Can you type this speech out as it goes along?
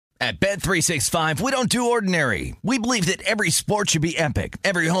At Bet365, we don't do ordinary. We believe that every sport should be epic.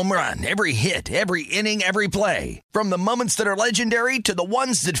 Every home run, every hit, every inning, every play. From the moments that are legendary to the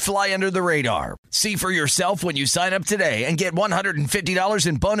ones that fly under the radar. See for yourself when you sign up today and get $150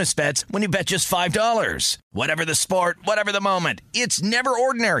 in bonus bets when you bet just $5. Whatever the sport, whatever the moment, it's never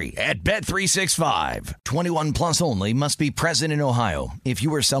ordinary at Bet365. 21 plus only. Must be present in Ohio. If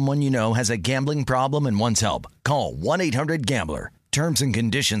you or someone you know has a gambling problem and wants help, call 1-800-GAMBLER. Terms and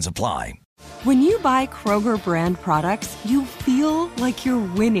conditions apply. When you buy Kroger brand products, you feel like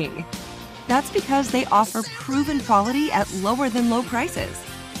you're winning. That's because they offer proven quality at lower than low prices.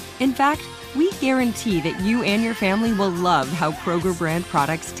 In fact, we guarantee that you and your family will love how Kroger brand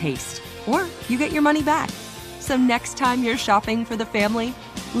products taste, or you get your money back. So next time you're shopping for the family,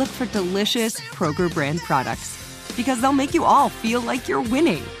 look for delicious Kroger brand products, because they'll make you all feel like you're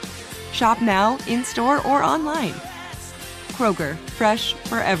winning. Shop now, in-store, or online. Kroger, fresh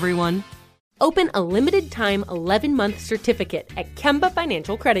for everyone. Open a limited-time 11-month certificate at Kemba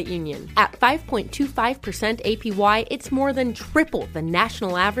Financial Credit Union. At 5.25% APY, it's more than triple the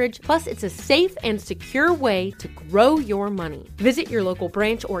national average, plus it's a safe and secure way to grow your money. Visit your local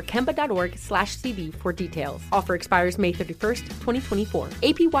branch or kemba.org/cb for details. Offer expires May 31st, 2024.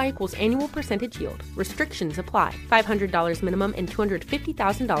 APY equals annual percentage yield. Restrictions apply. $500 minimum and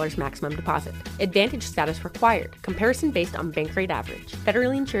 $250,000 maximum deposit. Advantage status required. Comparison based on bank rate average.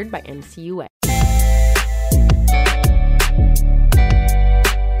 Federally insured by NCUA.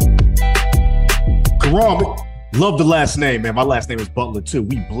 Caron, love the last name, man. My last name is Butler, too.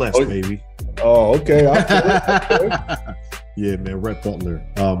 We blessed, baby. Oh, okay. Yeah, man, Rhett Butler.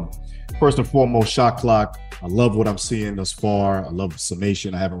 First and foremost, shot clock. I love what I'm seeing thus far. I love the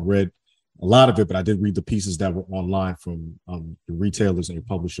summation. I haven't read a lot of it, but I did read the pieces that were online from the retailers and your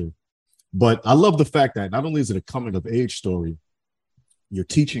publisher. But I love the fact that not only is it a coming-of-age story, you're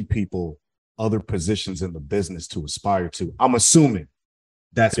teaching people other positions in the business to aspire to. I'm assuming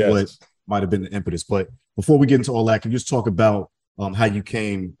that's what might have been the impetus. But before we get into all that, can you just talk about how you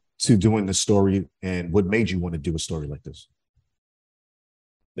came to doing this story and what made you want to do a story like this?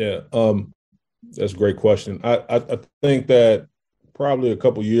 Yeah, that's a great question. I think that probably a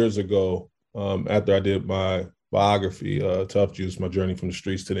couple years ago, after I did my biography, Tough Juice, My Journey from the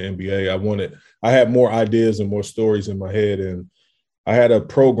Streets to the NBA, I had more ideas and more stories in my head. And I had a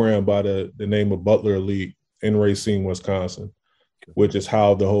program by the name of Butler Elite in Racine, Wisconsin, which is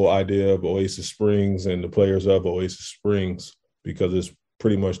how the whole idea of Oasis Springs and the players of Oasis Springs, because it's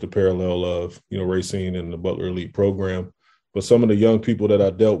pretty much the parallel of, Racine and the Butler Elite program. But some of the young people that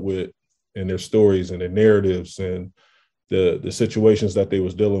I dealt with and their stories and their narratives and the situations that they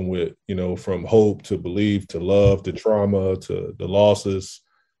was dealing with, from hope to belief to love to trauma to the losses,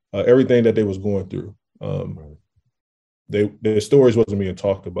 everything that they was going through. Their stories wasn't being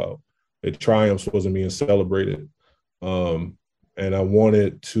talked about. Their triumphs wasn't being celebrated. And I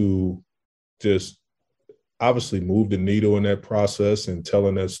wanted to just obviously move the needle in that process and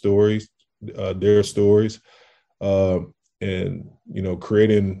telling their stories, and,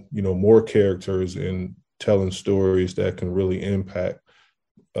 creating, more characters and telling stories that can really impact,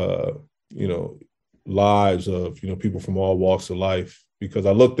 lives of, people from all walks of life. Because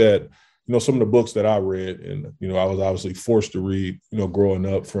I looked at, some of the books that I read and, I was obviously forced to read, growing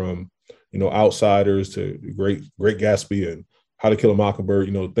up, from, Outsiders to Great Gatsby and How to Kill a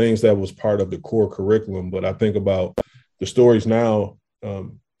Mockingbird, things that was part of the core curriculum. But I think about the stories now,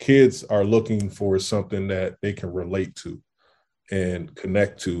 kids are looking for something that they can relate to and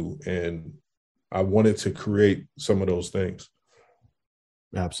connect to. And I wanted to create some of those things.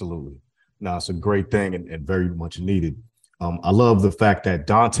 Absolutely. No, it's a great thing and very much needed. I love the fact that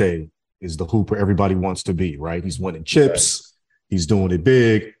Dante is the hooper everybody wants to be, right? He's winning chips. He's doing it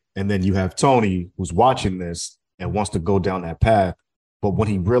big. And then you have Tony, who's watching this and wants to go down that path. But when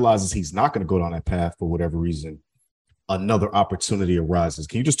he realizes he's not going to go down that path for whatever reason, another opportunity arises.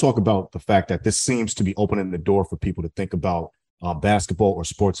 Can you just talk about the fact that this seems to be opening the door for people to think about basketball or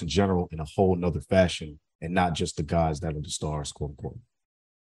sports in general in a whole nother fashion, and not just the guys that are the stars, quote unquote?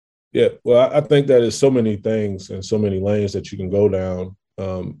 Yeah, well, I think that there's so many things and so many lanes that you can go down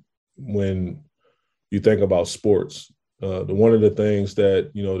when you think about sports. One of the things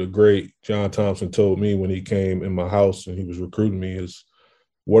that, the great John Thompson told me when he came in my house and he was recruiting me is,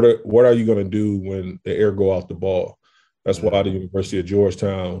 what are you going to do when the air go off the ball? That's why the University of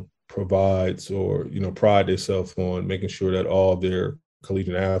Georgetown provides or, pride themselves on making sure that all their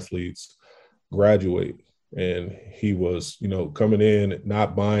collegiate athletes graduate. And he was, coming in,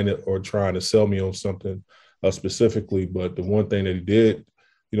 not buying it or trying to sell me on something specifically. But the one thing that he did,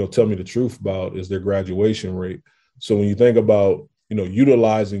 tell me the truth about is their graduation rate. So when you think about,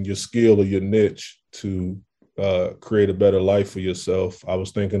 utilizing your skill or your niche to create a better life for yourself. I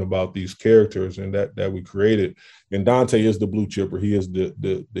was thinking about these characters and that we created. And Dante is the blue chipper. He is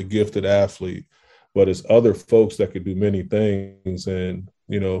the gifted athlete, but it's other folks that could do many things. And,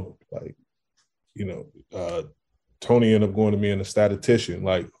 Tony ended up going to me and a statistician.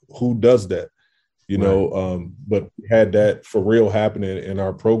 Like, who does that? But we had that for real happening in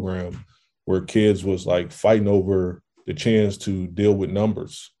our program where kids was like fighting over the chance to deal with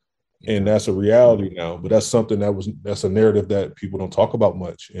numbers. And that's a reality now, but that's something that's a narrative that people don't talk about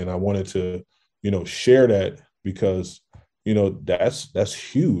much. And I wanted to, share that because, that's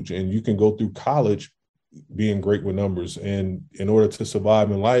huge. And you can go through college being great with numbers. And in order to survive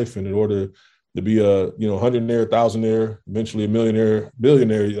in life and in order to be a, hundredaire, thousandaire, eventually a millionaire,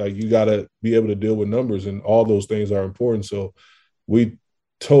 billionaire, like you got to be able to deal with numbers, and all those things are important. So we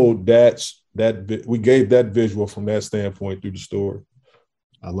told we gave that visual from that standpoint through the story.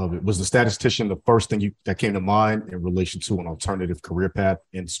 I love it. Was the statistician the first thing that came to mind in relation to an alternative career path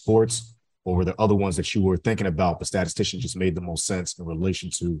in sports, or were there other ones that you were thinking about, but statistician just made the most sense in relation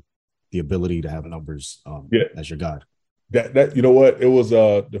to the ability to have numbers as your guide? That you know what? It was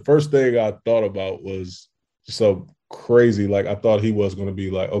the first thing I thought about was so crazy. Like, I thought he was going to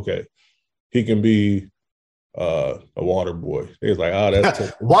be like, okay, he can be a water boy. He was like,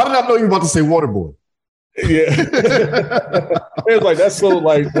 that's why did I know you were about to say water boy? Yeah. It was that's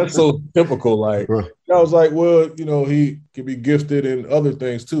so typical. Like, right. I was like, well, he could be gifted in other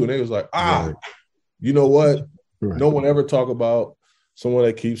things too. And they was like, right. You know what? Right. No one ever talk about someone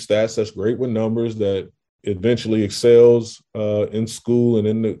that keeps stats that's great with numbers, that eventually excels in school and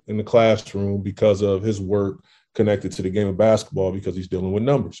in the classroom because of his work connected to the game of basketball, because he's dealing with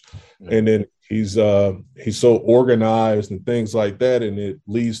numbers. Mm-hmm. And then he's so organized and things like that, and it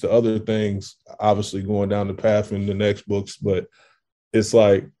leads to other things, obviously going down the path in the next books. But it's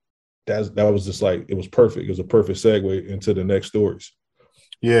like that was just like, it was perfect. It was a perfect segue into the next stories.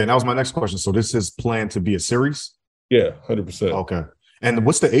 Yeah, and that was my next question. So this is planned to be a series? Yeah, 100%. Okay. And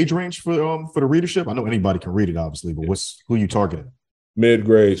what's the age range for the readership? I know anybody can read it, obviously, but who are you targeting?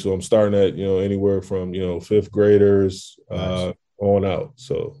 Mid-grade. So I'm starting at, anywhere from, fifth graders on out.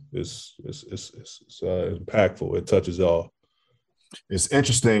 So it's impactful. It touches all. It's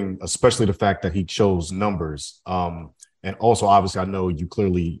interesting, especially the fact that he chose numbers. And also, obviously, I know you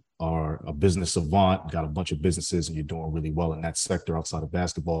clearly are a business savant, got a bunch of businesses, and you're doing really well in that sector outside of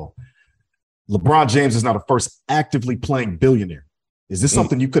basketball. LeBron James is not a first actively playing billionaire. Is this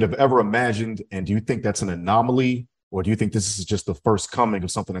something you could have ever imagined? And do you think that's an anomaly, or do you think this is just the first coming of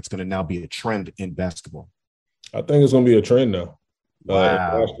something that's going to now be a trend in basketball? I think it's going to be a trend now in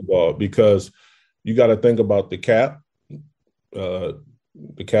basketball, because you got to think about the cap. The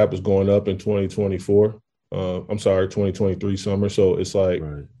cap is going up in 2024. 2023 summer. So it's like,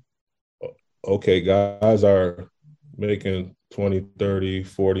 right. Okay, guys are making $20, $30,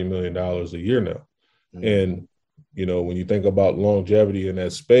 $40 million a year now. Mm-hmm. And when you think about longevity in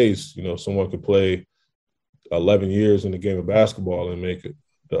that space, someone could play 11 years in the game of basketball and make it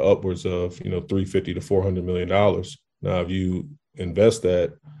the upwards of, $350 to $400 million. Now, if you invest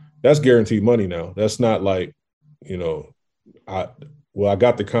that's guaranteed money now. That's not like, I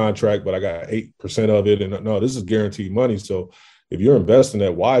got the contract, but I got 8% of it. And no, this is guaranteed money. So if you're investing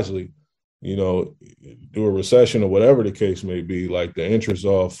that wisely, through a recession or whatever the case may be, like the interest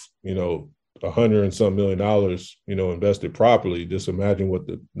off, $100 and some million, invested properly, just imagine what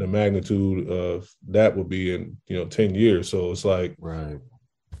the magnitude of that would be in, 10 years. So it's like, right.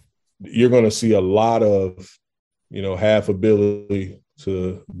 You're going to see a lot of, half a billion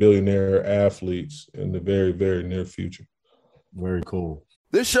to billionaire athletes in the very, very near future. Very cool.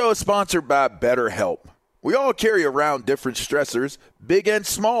 This show is sponsored by BetterHelp. We all carry around different stressors, big and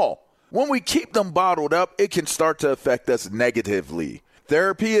small. When we keep them bottled up, it can start to affect us negatively.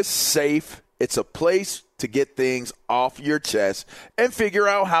 Therapy is safe. It's a place to get things off your chest and figure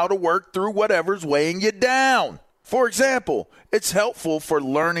out how to work through whatever's weighing you down. For example, it's helpful for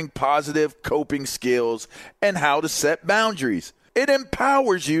learning positive coping skills and how to set boundaries. It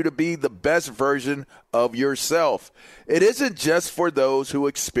empowers you to be the best version of yourself. It isn't just for those who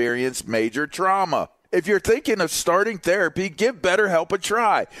experience major trauma. If you're thinking of starting therapy, give BetterHelp a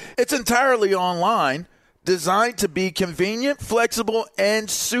try. It's entirely online, designed to be convenient, flexible, and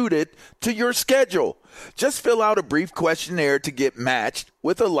suited to your schedule. Just fill out a brief questionnaire to get matched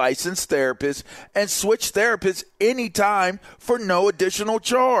with a licensed therapist and switch therapists anytime for no additional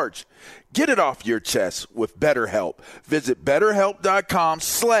charge. Get it off your chest with BetterHelp. Visit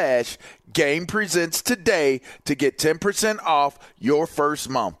BetterHelp.com/GamePresents today to get 10% off your first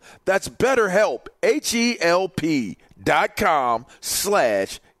month. That's BetterHelp,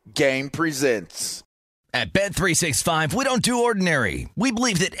 Bet365.com/GamePresents. At Bet365, we don't do ordinary. We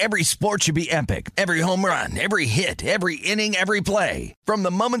believe that every sport should be epic. Every home run, every hit, every inning, every play. From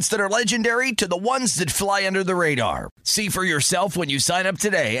the moments that are legendary to the ones that fly under the radar. See for yourself when you sign up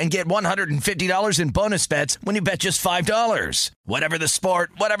today and get $150 in bonus bets when you bet just $5. Whatever the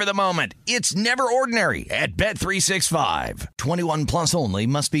sport, whatever the moment, it's never ordinary at Bet365. 21 plus only.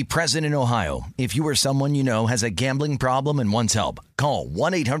 Must be present in Ohio. If you or someone you know has a gambling problem and wants help, call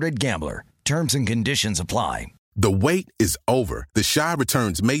 1-800-GAMBLER. Terms and conditions apply. The wait is over. The Chi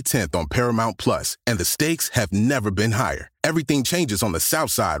returns May 10th on Paramount Plus, and the stakes have never been higher. Everything changes on the South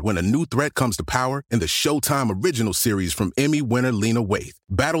Side when a new threat comes to power in the Showtime original series from Emmy winner Lena Waithe.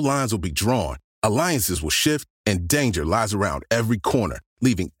 Battle lines will be drawn, alliances will shift, and danger lies around every corner,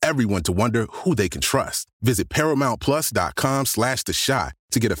 leaving everyone to wonder who they can trust. Visit ParamountPlus.com/The Chi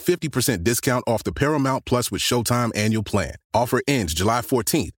to get a 50% discount off the Paramount Plus with Showtime annual plan. Offer ends July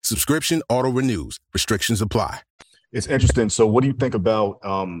 14th. Subscription auto-renews. Restrictions apply. It's interesting. So what do you think about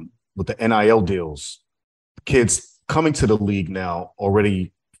with the NIL deals? Kids coming to the league now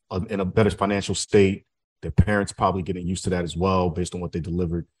already in a better financial state. Their parents probably getting used to that as well based on what they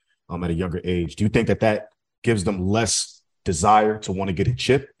delivered at a younger age. Do you think that gives them less desire to want to get a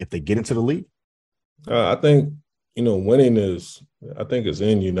chip if they get into the league? I think, winning is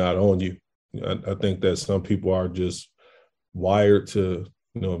in you, not on you. I think that some people are just wired to,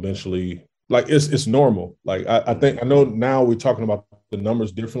 eventually, like it's normal. Like I know now we're talking about the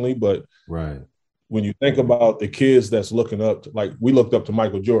numbers differently, but right. When you think about the kids that's looking up to, like we looked up to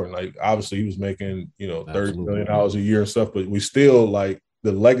Michael Jordan, like obviously he was making, $30 million a year and stuff, but we still like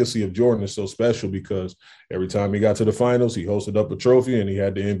the legacy of Jordan is so special because every time he got to the finals, he hosted up a trophy and he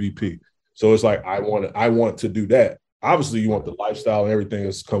had the MVP. So it's like, I want to do that. Obviously you want the lifestyle and everything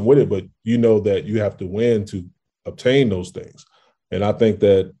that's come with it, but you know that you have to win to obtain those things. And I think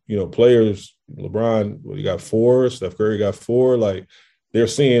that, players, LeBron, he got 4, Steph Curry got 4, like they're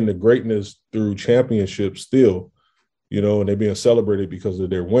seeing the greatness through championships still, and they're being celebrated because of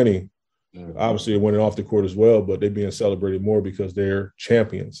their winning. Mm-hmm. Obviously, they're winning off the court as well, but they're being celebrated more because they're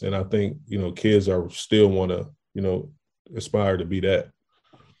champions. And I think, kids are still want to, aspire to be that.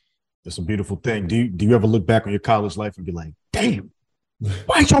 It's a beautiful thing. Do you ever look back on your college life and be like, damn,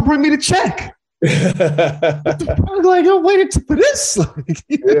 why didn't y'all bring me the check? I'm like, I waited for this.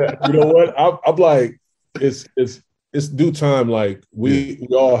 Yeah, you know what? I'm like, it's due time. Like we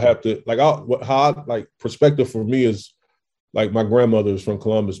all have to like perspective for me is like my grandmother is from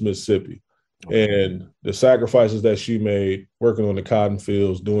Columbus, Mississippi, and the sacrifices that she made working on the cotton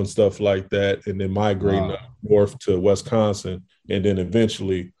fields, doing stuff like that, and then migrating up north to Wisconsin, and then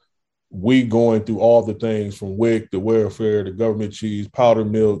eventually we going through all the things from WIC, the welfare, the government cheese, powdered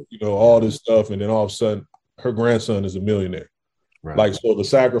milk, all this stuff, and then all of a sudden her grandson is a millionaire. Right. Like, so the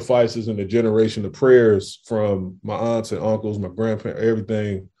sacrifices and the generation of prayers from my aunts and uncles, my grandparents,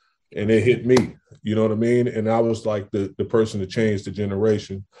 everything, and it hit me, you know what I mean? And I was like the person to change the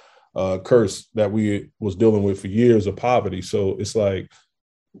generation curse that we was dealing with for years of poverty. So it's like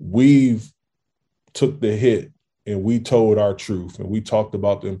we've took the hit and we told our truth and we talked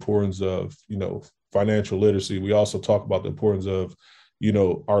about the importance of, financial literacy. We also talked about the importance of,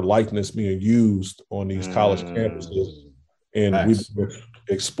 our likeness being used on these college campuses. And nice. We've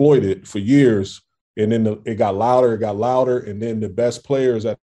exploited for years. And then it got louder. And then the best players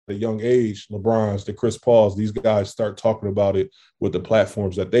at a young age, LeBron's, the Chris Pauls, these guys start talking about it with the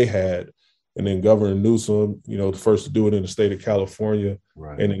platforms that they had. And then Governor Newsom, the first to do it in the state of California.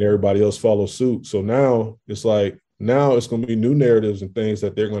 Right. And then everybody else follows suit. So now it's going to be new narratives and things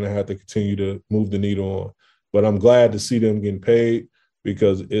that they're going to have to continue to move the needle on. But I'm glad to see them getting paid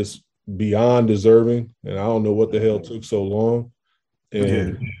because it's beyond deserving, and I don't know what the hell took so long.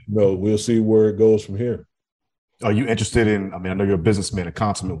 And we'll see where it goes from here. Are you interested in? I know you're a businessman, a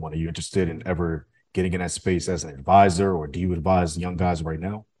consummate one. Are you interested in ever getting in that space as an advisor, or do you advise young guys right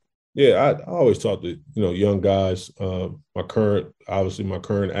now? Yeah, I always talk to young guys. My current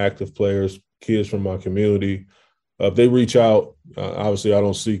active players, kids from my community. If they reach out, obviously I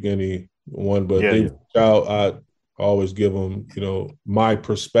don't seek anyone, but they reach out. I always give them, my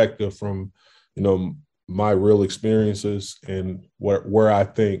perspective from, my real experiences and where I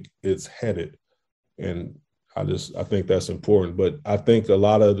think it's headed. And I think that's important. But I think a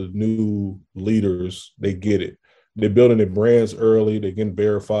lot of the new leaders, they get it. They're building their brands early. They're getting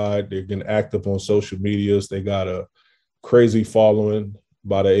verified. They're getting active on social medias. They got a crazy following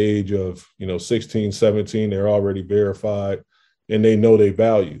by the age of, 16, 17. They're already verified and they know their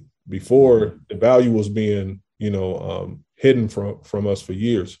value. Before, the value was being, hidden from us for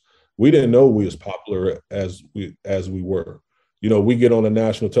years. we didn't know we was popular as we were. You know, we get on a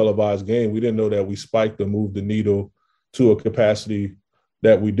national televised game. We didn't know that we spiked and moved the needle to a capacity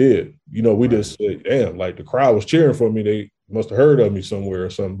that we did. You know, we just said, damn, like the crowd was cheering for me. They must have heard of me somewhere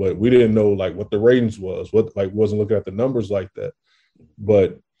or something, but we didn't know like what the ratings was, wasn't looking at the numbers like that.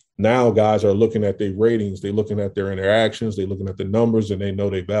 But now guys are looking at their ratings, they're looking at their interactions, they're looking at the numbers, and they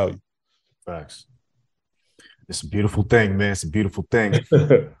know their value. Facts. It's a beautiful thing, man. It's a beautiful thing.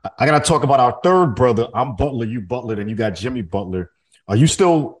 I got to talk about our third brother. I'm Butler, you Butler, and you got Jimmy Butler. Are you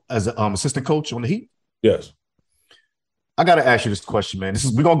still as an assistant coach on the Heat? Yes. I got to ask you this question, man.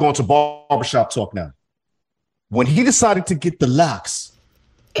 We're going to go into barbershop talk now. When he decided to get the locks,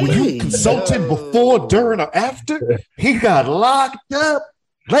 were you consulted before, during, or after? He got locked up.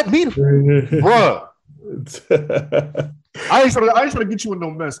 Let me, bruh. I ain't trying to get you in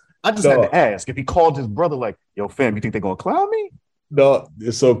no mess. I just had to ask if he called his brother like, yo, fam, you think they're going to clown me? No,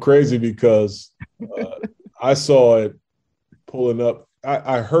 it's so crazy because I saw it pulling up.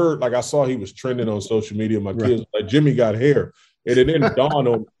 I heard, like, I saw he was trending on social media. My kids like, Jimmy got hair. And it didn't dawn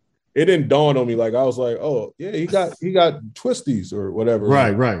on me. It didn't dawn on me. Like, I was like, oh, yeah, he got twisties or whatever.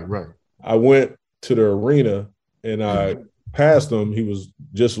 Right. I went to the arena and I passed him. He was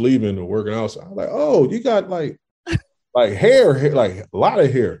just leaving and working out. So I was like, oh, you got like hair, like a lot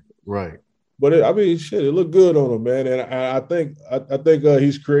of hair. Right. But it looked good on him, man. And I think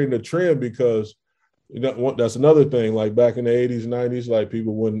he's creating a trend because, you know, that's another thing. Like back in the 80s, 90s, like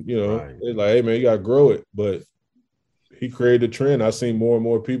people wouldn't, you know, they're like, hey, man, you got to grow it. But he created a trend. I've seen more and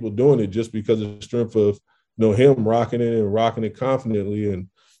more people doing it just because of the strength of, you know, him rocking it confidently. And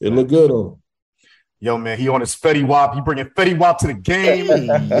it looked good on him. Yo, man, he on his Fetty Wap. He bringing Fetty Wap to the game.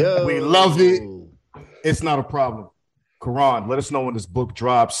 Hey, we love it. It's not a problem. Caron, let us know when this book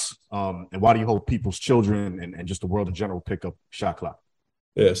drops, and why do you hope people's children and just the world in general pick up Shot Clock?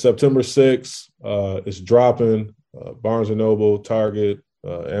 Yeah, September 6th, it's dropping, Barnes & Noble, Target,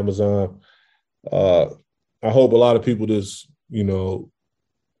 Amazon. I hope a lot of people just, you know,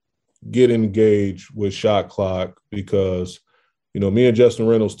 get engaged with Shot Clock because, you know, me and Justin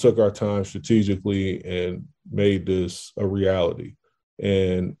Reynolds took our time strategically and made this a reality.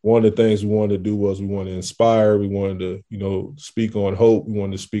 And one of the things we wanted to do was we wanted to inspire. We wanted to, you know, speak on hope. We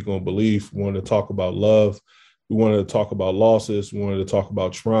wanted to speak on belief. We wanted to talk about love. We wanted to talk about losses. We wanted to talk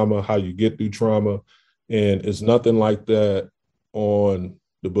about trauma, how you get through trauma. And it's nothing like that on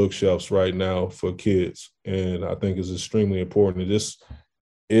the bookshelves right now for kids. And I think it's extremely important.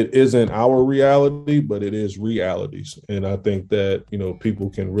 It isn't our reality, but it is realities. And I think that, you know, people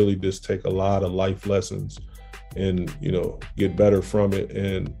can really just take a lot of life lessons and, you know, get better from it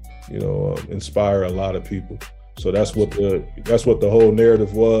and, you know, inspire a lot of people. So that's what the whole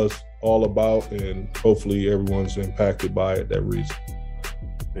narrative was all about. And hopefully everyone's impacted by it that reads.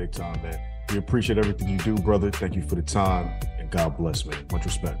 Big time, man. We appreciate everything you do, brother. Thank you for the time, and God bless, man. Much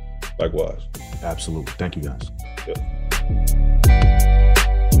respect. Likewise. Absolutely. Thank you, guys. Yeah.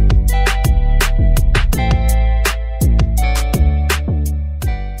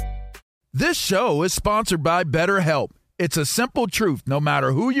 This show is sponsored by BetterHelp. It's a simple truth. No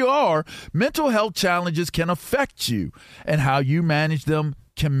matter who you are, mental health challenges can affect you, and how you manage them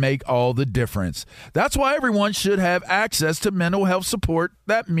can make all the difference. That's why everyone should have access to mental health support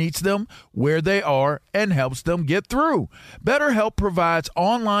that meets them where they are and helps them get through. BetterHelp provides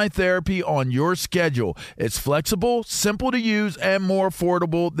online therapy on your schedule. It's flexible, simple to use, and more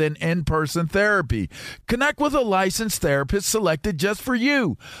affordable than in-person therapy. Connect with a licensed therapist selected just for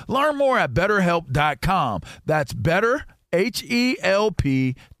you. Learn more at BetterHelp.com. That's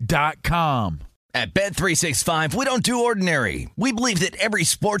BetterHelp.com. At Bet365, we don't do ordinary. We believe that every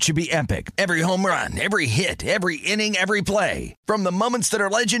sport should be epic. Every home run, every hit, every inning, every play. From the moments that are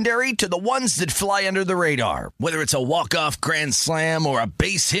legendary to the ones that fly under the radar. Whether it's a walk-off grand slam or a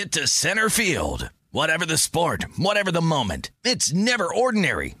base hit to center field. Whatever the sport, whatever the moment. It's never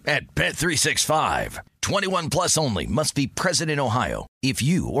ordinary at Bet365. 21 plus only. Must be present in Ohio. If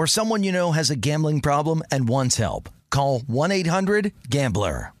you or someone you know has a gambling problem and wants help, call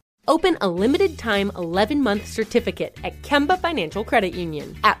 1-800-GAMBLER. Open a limited-time 11-month certificate at Kemba Financial Credit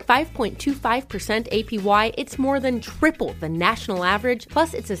Union. At 5.25% APY, it's more than triple the national average,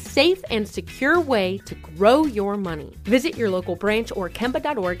 plus it's a safe and secure way to grow your money. Visit your local branch or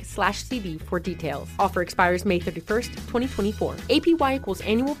kemba.org/cb for details. Offer expires May 31st, 2024. APY equals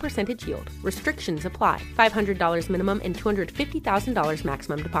annual percentage yield. Restrictions apply. $500 minimum and $250,000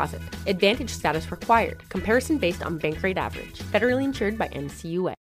 maximum deposit. Advantage status required. Comparison based on bank rate average. Federally insured by NCUA.